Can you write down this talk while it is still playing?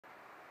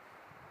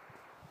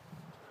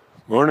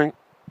Morning.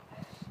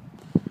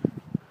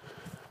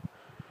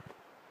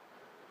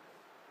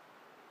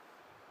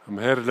 I'm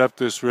headed up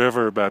this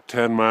river about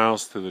 10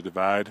 miles to the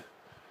divide.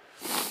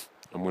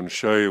 I'm going to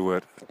show you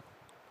what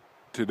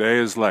today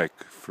is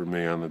like for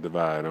me on the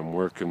divide. I'm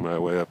working my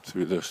way up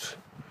through this.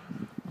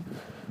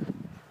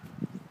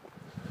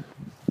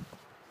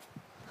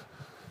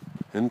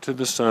 Into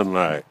the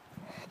sunlight.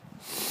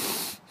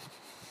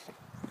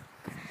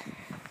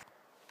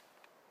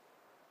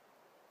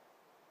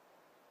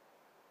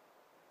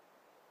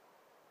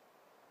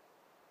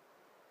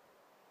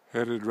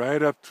 Headed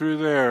right up through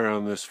there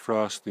on this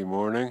frosty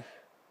morning.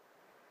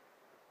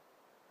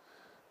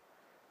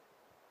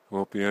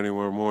 Won't be any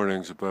more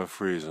mornings above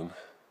freezing.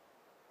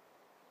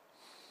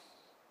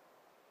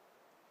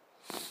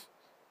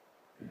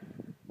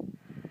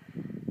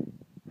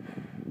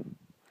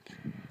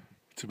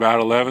 It's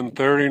about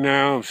 11:30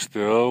 now. I'm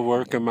still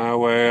working my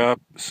way up.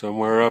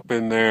 Somewhere up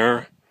in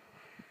there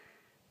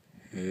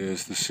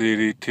is the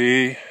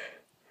CDT.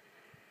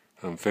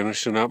 I'm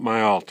finishing up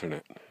my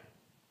alternate.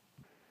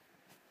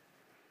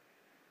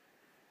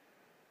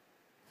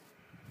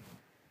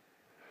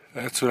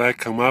 That's what I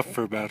come up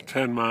for about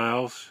 10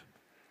 miles.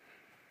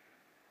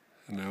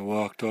 And I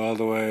walked all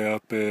the way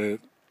up it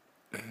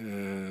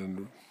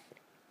and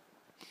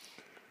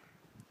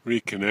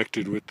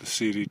reconnected with the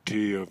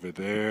CDT over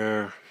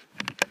there.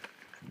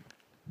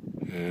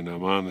 And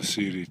I'm on the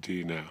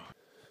CDT now.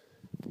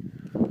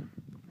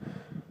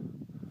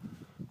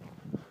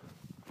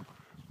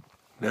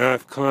 Now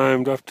I've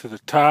climbed up to the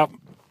top,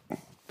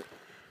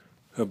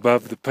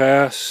 above the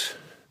pass.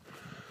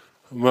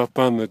 I'm up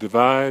on the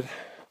divide.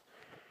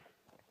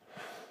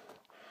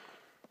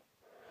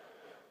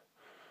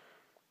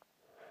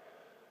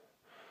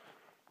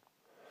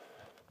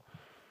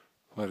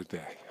 What a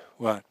day.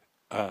 What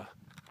a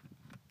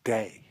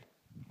day.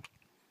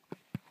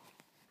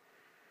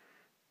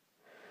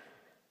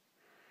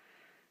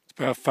 It's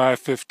about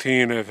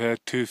 5:15. I've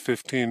had two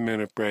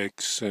 15-minute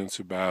breaks since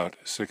about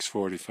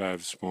 6:45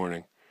 this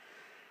morning.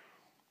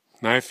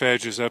 Knife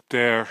edge is up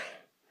there.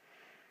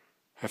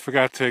 I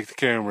forgot to take the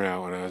camera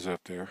out when I was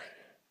up there.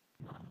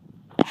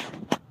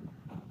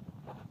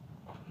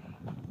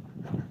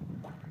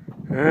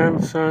 And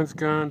the sun's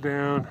gone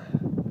down,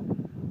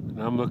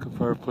 and I'm looking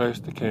for a place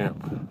to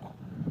camp.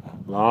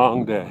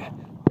 Long day.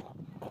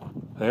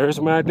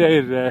 There's my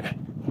day today.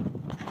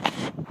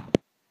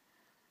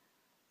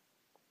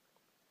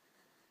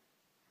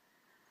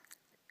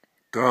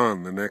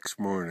 Dawn the next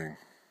morning.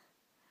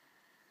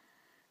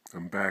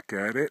 I'm back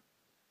at it.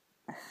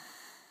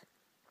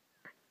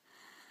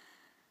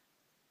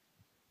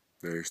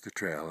 There's the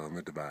trail on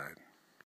the divide.